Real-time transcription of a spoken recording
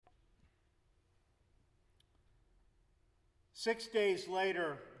6 days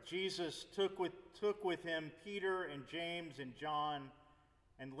later, Jesus took with him Peter and James and John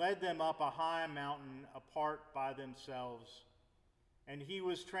and led them up a high mountain apart by themselves. And he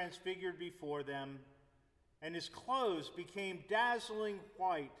was transfigured before them, and his clothes became dazzling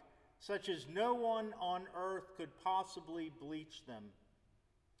white, such as no one on earth could possibly bleach them.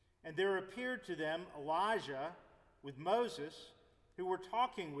 And there appeared to them Elijah with Moses, who were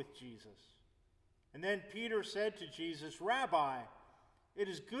talking with Jesus. And then Peter said to Jesus, "Rabbi, it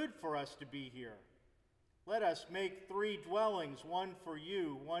is good for us to be here. Let us make 3 dwellings, one for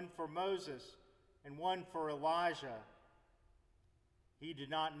you, one for Moses, and one for Elijah." He did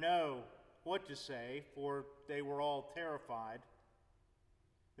not know what to say, for they were all terrified.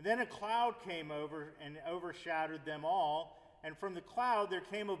 And then a cloud came over and overshadowed them all, and from the cloud there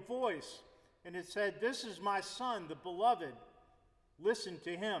came a voice, and it said, "This is my Son, the beloved. Listen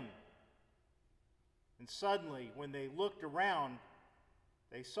to him." And suddenly, when they looked around,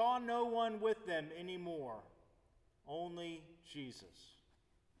 they saw no one with them anymore, only Jesus.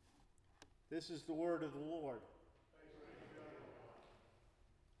 This is the word of the Lord.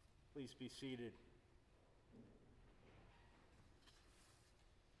 Please be seated.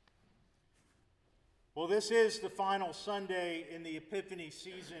 Well, this is the final Sunday in the Epiphany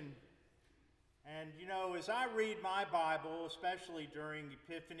season. And, as I read my Bible, especially during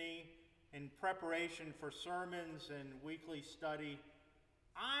Epiphany, in preparation for sermons and weekly study,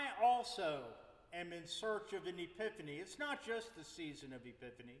 I also am in search of an epiphany. It's not just the season of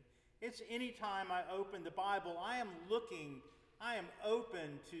Epiphany. It's any time I open the Bible, I am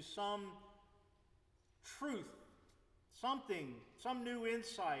open to some truth, some new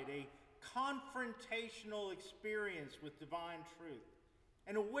insight, a confrontational experience with divine truth,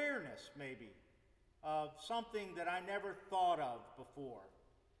 an awareness maybe of something that I never thought of before,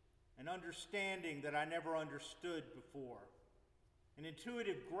 an understanding that I never understood before, an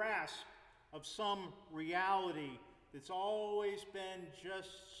intuitive grasp of some reality that's always been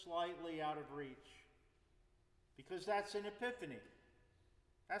just slightly out of reach. Because that's an epiphany.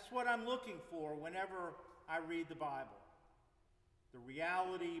 That's what I'm looking for whenever I read the Bible. The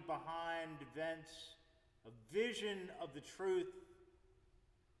reality behind events, a vision of the truth.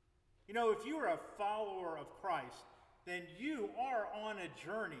 If you're a follower of Christ, then you are on a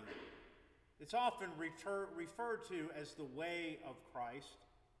journey. It's often referred to as the way of Christ.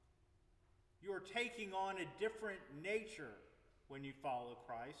 You are taking on a different nature when you follow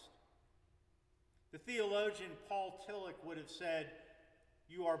Christ. The theologian Paul Tillich would have said,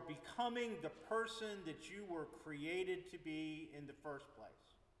 you are becoming the person that you were created to be in the first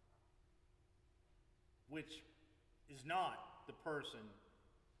place, which is not the person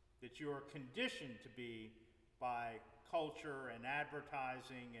that you are conditioned to be by culture and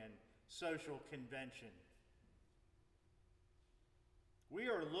advertising and social convention. We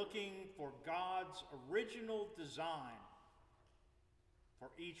are looking for God's original design for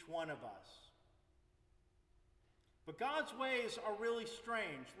each one of us. But God's ways are really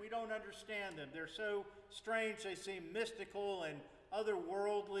strange. We don't understand them. They're so strange they seem mystical and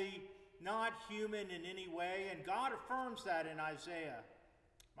otherworldly, not human in any way. And God affirms that in Isaiah.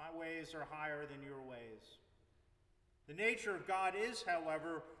 My ways are higher than your ways. The nature of God is,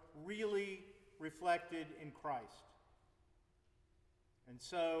 however, really reflected in Christ. And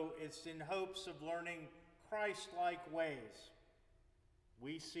so it's in hopes of learning Christ-like ways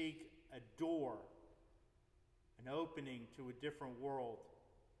we seek a door, an opening to a different world.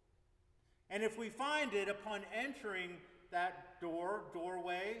 And if we find it upon entering that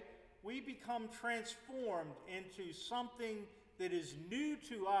doorway, we become transformed into something that is new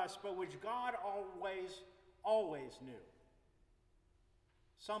to us, but which God always knew.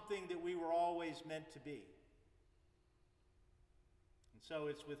 Something that we were always meant to be. And so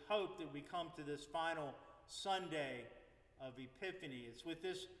it's with hope that we come to this final Sunday of Epiphany. It's with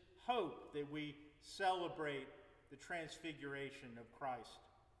this hope that we celebrate the transfiguration of Christ.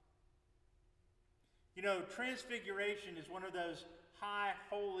 Transfiguration is one of those high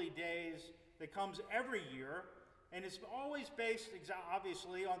holy days that comes every year, and it's always based,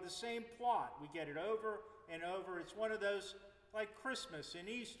 obviously, on the same plot. We get it over and over. It's one of those, like Christmas and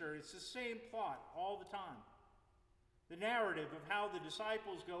Easter, it's the same plot all the time. The narrative of how the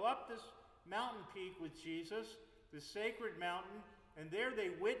disciples go up this mountain peak with Jesus, this sacred mountain, and there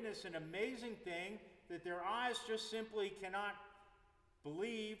they witness an amazing thing that their eyes just simply cannot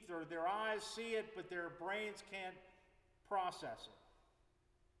believe, or their eyes see it, but their brains can't process it.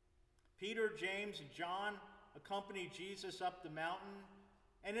 Peter, James, and John accompany Jesus up the mountain,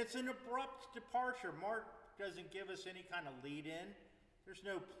 and it's an abrupt departure. Mark doesn't give us any kind of lead-in. There's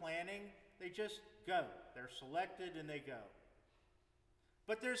no planning. They just go. They're selected and they go.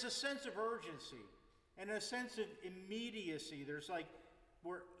 But there's a sense of urgency and a sense of immediacy. There's like,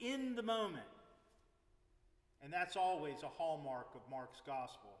 we're in the moment. And that's always a hallmark of Mark's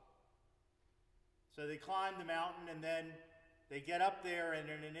gospel. So they climb the mountain, and then they get up there, and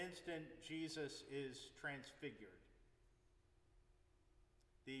in an instant, Jesus is transfigured.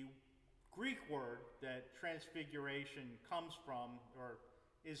 The Greek word that transfiguration comes from, or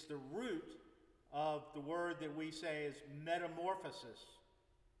is the root of the word that we say is metamorphosis,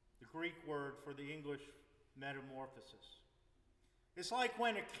 the Greek word for the English metamorphosis. It's like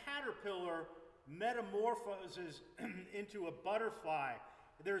when a caterpillar metamorphoses into a butterfly.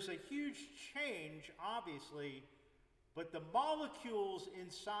 There's a huge change, obviously, but the molecules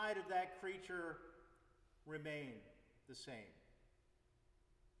inside of that creature remain the same.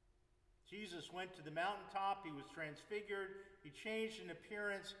 Jesus went to the mountaintop, he was transfigured, he changed in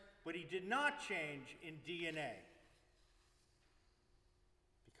appearance, but he did not change in DNA,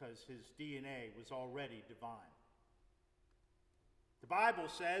 because his DNA was already divine. The Bible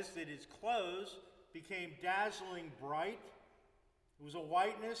says that his clothes became dazzling bright. It was a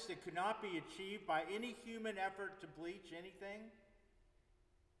whiteness that could not be achieved by any human effort to bleach anything.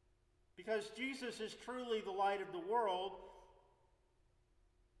 Because Jesus is truly the light of the world,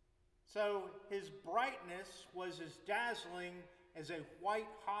 so his brightness was as dazzling as a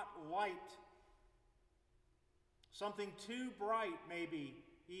white-hot light. Something too bright, maybe,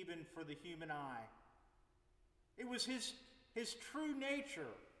 even for the human eye. It was his true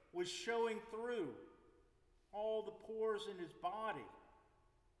nature was showing through all the pores in his body.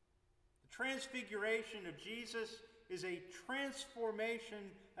 The transfiguration of Jesus is a transformation,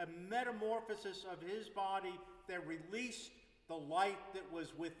 a metamorphosis of his body that released the light that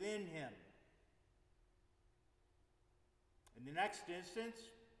was within him. In the next instance,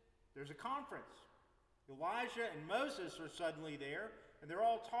 there's a conference. Elijah and Moses are suddenly there, and they're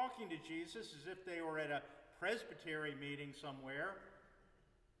all talking to Jesus as if they were at a Presbyterian meeting somewhere.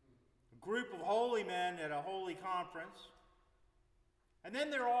 A group of holy men at a holy conference. And then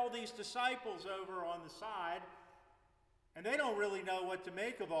there are all these disciples over on the side, and they don't really know what to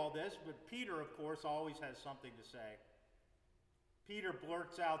make of all this, but Peter, of course, always has something to say. Peter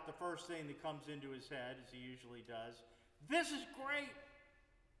blurts out the first thing that comes into his head, as he usually does. This is great!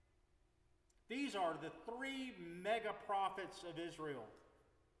 These are the 3 mega prophets of Israel.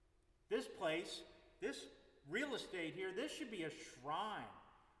 This place, this real estate here, this should be a shrine.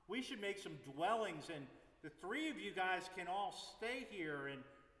 We should make some dwellings, and the 3 of you guys can all stay here, and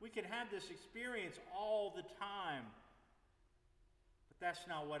we can have this experience all the time. But that's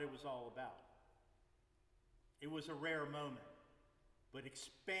not what it was all about. It was a rare moment, but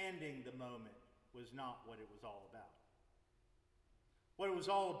expanding the moment was not what it was all about. What it was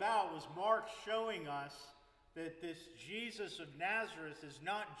all about was Mark showing us that this Jesus of Nazareth is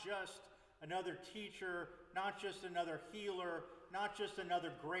not just another teacher, not just another healer, not just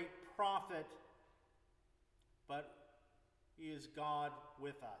another great prophet, but he is God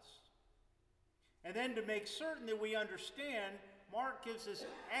with us. And then to make certain that we understand, Mark gives this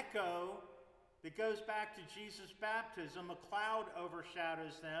echo that goes back to Jesus' baptism. A cloud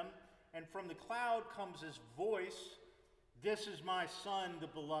overshadows them, and from the cloud comes his voice, "This is my son, the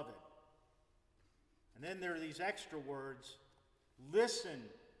beloved." And then there are these extra words, "Listen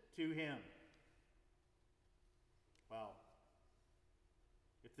to him." Well,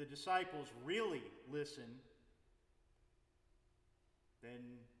 if the disciples really listen,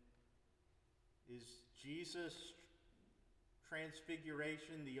 then is Jesus'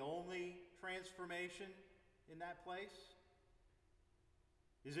 transfiguration the only transformation in that place?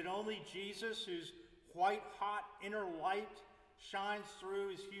 Is it only Jesus whose white-hot inner light shines through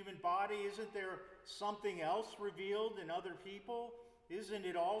his human body? Isn't there something else revealed in other people? Isn't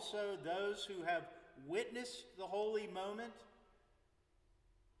it also those who have witnessed the holy moment?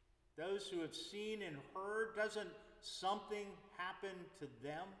 Those who have seen and heard? Doesn't something happen to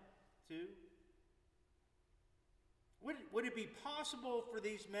them too? Would it be possible for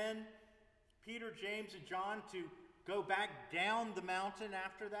these men, Peter, James, and John, to go back down the mountain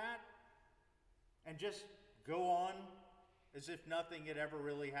after that and just go on as if nothing had ever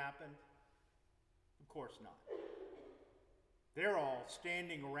really happened? Of course not. They're all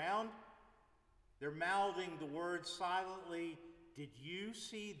standing around. They're mouthing the words silently, "Did you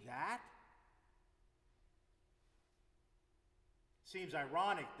see that?" Seems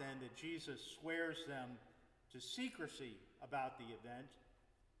ironic then that Jesus swears them to secrecy about the event.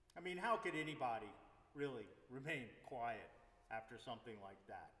 I mean, how could anybody really remain quiet after something like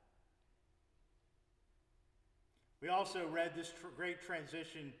that? We also read this great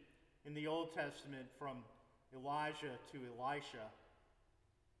transition in the Old Testament from Elijah to Elisha.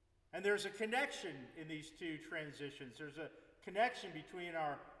 And there's a connection in these two transitions. There's a connection between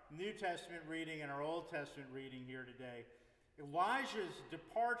our New Testament reading and our Old Testament reading here today. Elijah's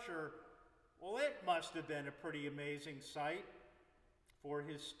departure, well, it must have been a pretty amazing sight for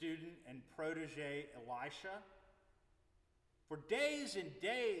his student and protege Elisha. For days and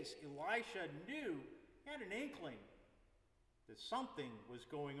days, Elisha knew, he had an inkling that something was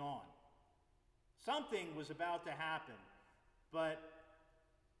going on. Something was about to happen, but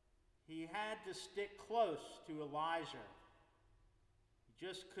he had to stick close to Elijah. He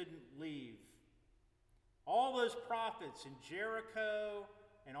just couldn't leave. All those prophets in Jericho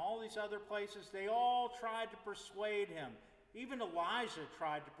and all these other places, they all tried to persuade him. Even Elijah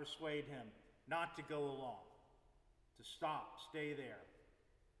tried to persuade him not to go along, to stop, stay there.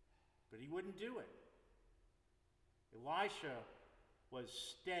 But he wouldn't do it. Elisha was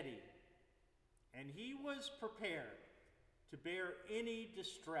steady, and he was prepared to bear any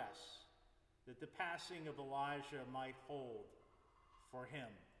distress that the passing of Elijah might hold for him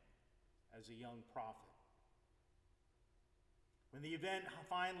as a young prophet. When the event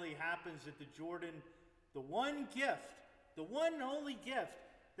finally happens at the Jordan, the one and only gift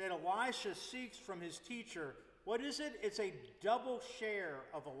that Elisha seeks from his teacher, what is it? It's a double share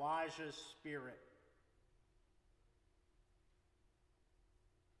of Elijah's spirit.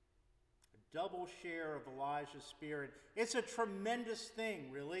 A double share of Elijah's spirit. It's a tremendous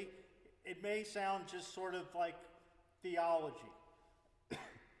thing, really. It may sound just sort of like theology.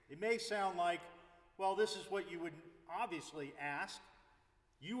 It may sound like, well, this is what you would obviously ask.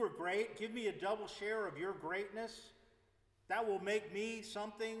 You were great. Give me a double share of your greatness. That will make me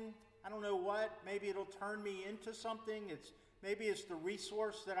something. I don't know what. Maybe it'll turn me into something. Maybe it's the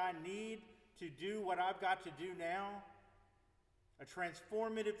resource that I need to do what I've got to do now. A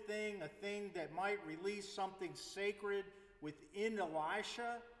transformative thing, a thing that might release something sacred within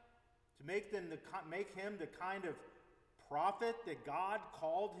Elisha to make him the kind of prophet that God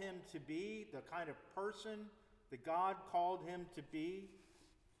called him to be, the kind of person that God called him to be.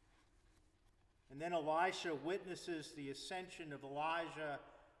 And then Elisha witnesses the ascension of Elijah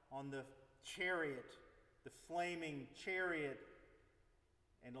on the chariot, the flaming chariot,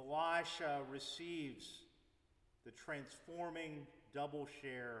 and Elisha receives the transforming double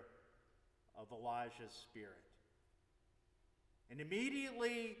share of Elijah's spirit. And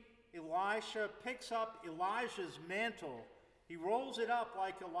immediately Elisha picks up Elijah's mantle. He rolls it up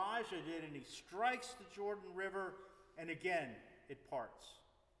like Elijah did, and he strikes the Jordan River, and again it parts.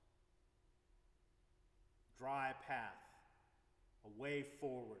 Dry path, a way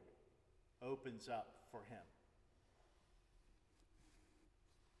forward opens up for him.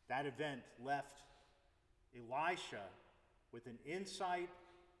 That event left Elisha with an insight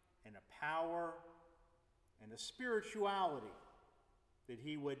and a power and a spirituality that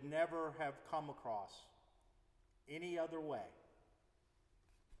he would never have come across any other way.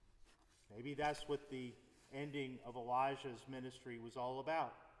 Maybe that's what the ending of Elijah's ministry was all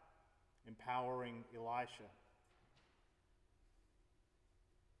about, empowering Elisha.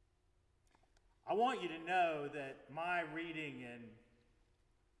 I want you to know that my reading and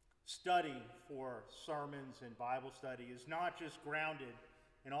study for sermons and Bible study is not just grounded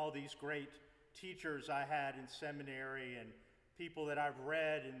in all these great teachers I had in seminary and people that I've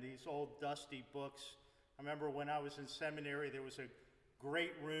read in these old dusty books. I remember when I was in seminary, there was a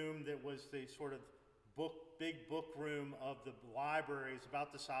great room that was the sort of big book room of the library. It's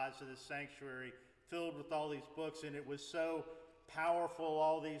about the size of this sanctuary, filled with all these books, and it was so powerful,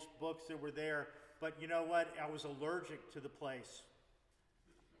 all these books that were there. But you know what? I was allergic to the place.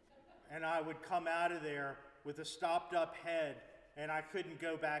 And I would come out of there with a stopped up head, and I couldn't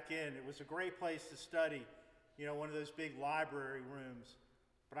go back in. It was a great place to study, one of those big library rooms,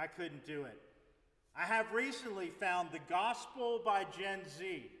 but I couldn't do it. I have recently found The Gospel by Gen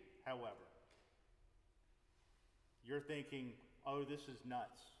Z, however. You're thinking, oh, this is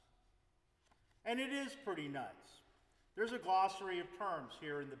nuts. And it is pretty nuts. There's a glossary of terms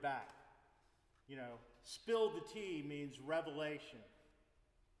here in the back. Spilled the tea means revelation.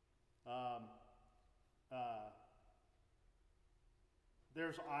 I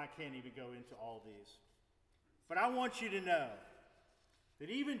can't even go into all these. But I want you to know that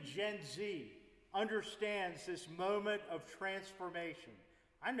even Gen Z understands this moment of transformation.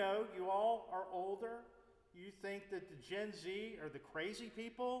 I know you all are older. You think that the Gen Z are the crazy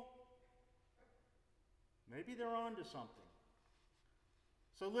people. Maybe they're onto something.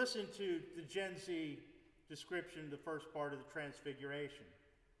 So listen to the Gen Z description of the first part of the Transfiguration.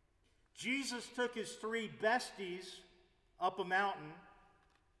 Jesus took his 3 besties up a mountain,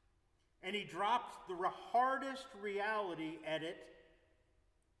 and he dropped the hardest reality at it,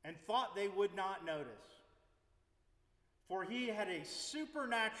 and thought they would not notice. For he had a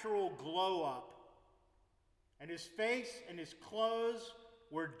supernatural glow up, and his face and his clothes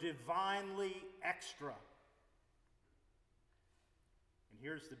were divinely extra. And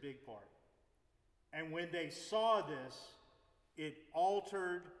here's the big part. And when they saw this, it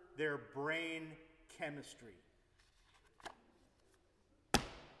altered their brain chemistry.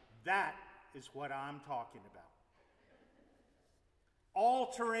 That is what I'm talking about.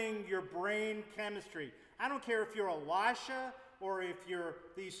 Altering your brain chemistry. I don't care if you're Elisha or if you're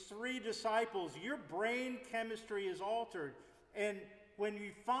these three disciples, your brain chemistry is altered. And when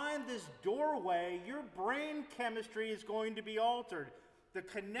you find this doorway, your brain chemistry is going to be altered. The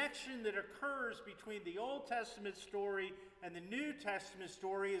connection that occurs between the Old Testament story and the New Testament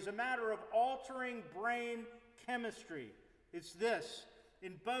story is a matter of altering brain chemistry. It's this.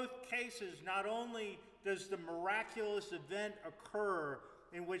 In both cases, not only does the miraculous event occur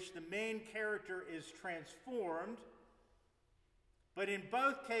in which the main character is transformed, but in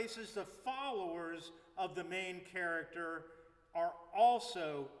both cases, the followers of the main character are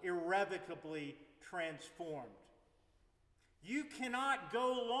also irrevocably transformed. You cannot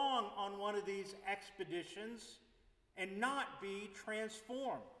go along on one of these expeditions and not be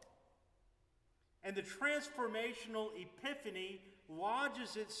transformed. And the transformational epiphany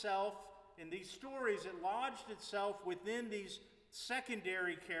lodges itself in these stories. It lodged itself within these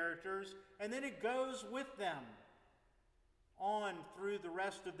secondary characters, and then it goes with them on through the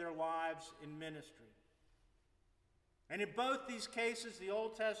rest of their lives in ministry. And in both these cases, the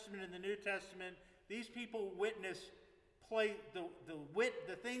Old Testament and the New Testament, these people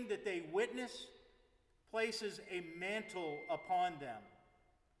the thing that they witness places a mantle upon them,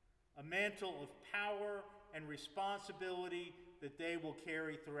 a mantle of power and responsibility that they will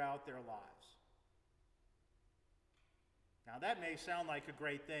carry throughout their lives. Now that may sound like a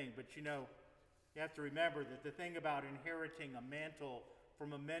great thing, but you have to remember that the thing about inheriting a mantle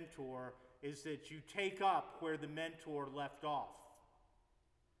from a mentor is that you take up where the mentor left off.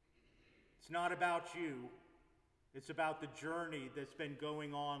 It's not about you. It's about the journey that's been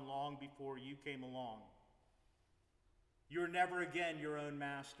going on long before you came along. You're never again your own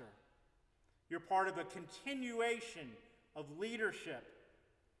master. You're part of a continuation of leadership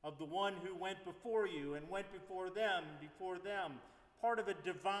of the one who went before you and went before them, part of a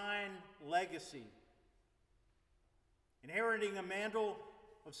divine legacy. Inheriting a mantle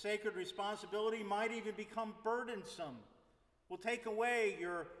of sacred responsibility might even become burdensome. Will take away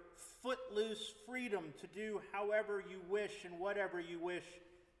your footloose freedom to do however you wish and whatever you wish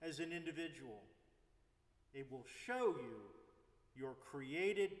as an individual. It will show you your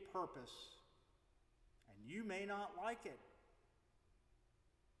created purpose, and you may not like it.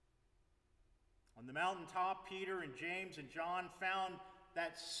 On the mountaintop, Peter and James and John found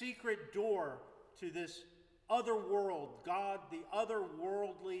that secret door to this other world, God, the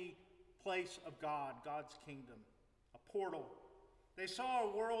otherworldly place of God, God's kingdom, a portal. They saw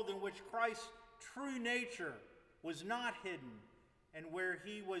a world in which Christ's true nature was not hidden and where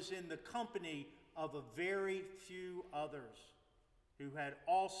he was in the company of a very few others who had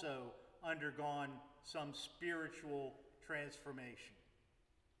also undergone some spiritual transformation.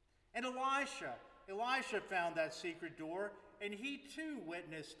 And Elisha found that secret door, and he too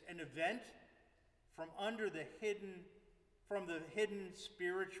witnessed an event from the hidden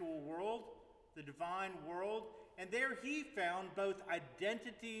spiritual world, the divine world, and there he found both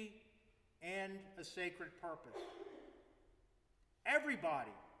identity and a sacred purpose.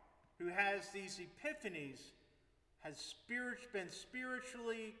 Everybody who has these epiphanies has been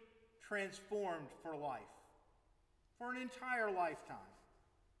spiritually transformed for life, for an entire lifetime.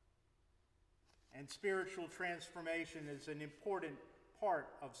 And spiritual transformation is an important part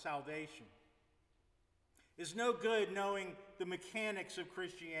of salvation. It's no good knowing the mechanics of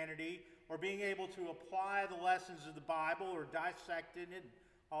Christianity or being able to apply the lessons of the Bible or dissect it and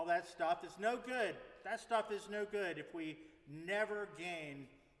all that stuff. It's no good. That stuff is no good if we never gain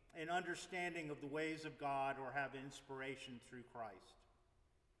an understanding of the ways of God or have inspiration through Christ.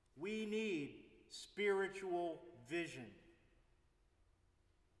 We need spiritual vision.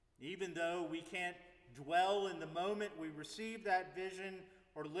 Even though we can't dwell in the moment we receive that vision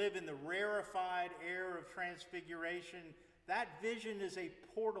or live in the rarefied air of transfiguration, that vision is a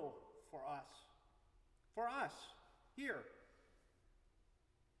portal for us. For us, here.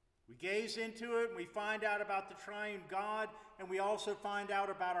 We gaze into it and we find out about the triune God, and we also find out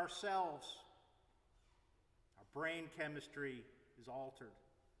about ourselves. Our brain chemistry is altered.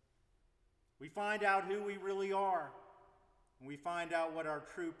 We find out who we really are, and we find out what our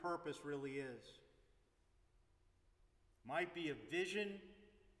true purpose really is. Might be a vision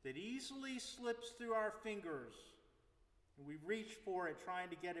that easily slips through our fingers, and we reach for it trying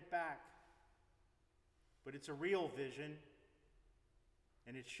to get it back. But it's a real vision,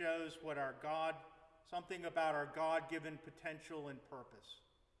 and it shows something about our God-given potential and purpose.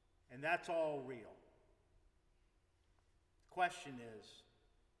 And that's all real. The question is,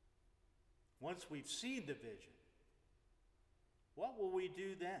 once we've seen the vision, what will we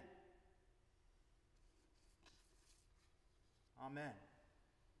do then? Amen.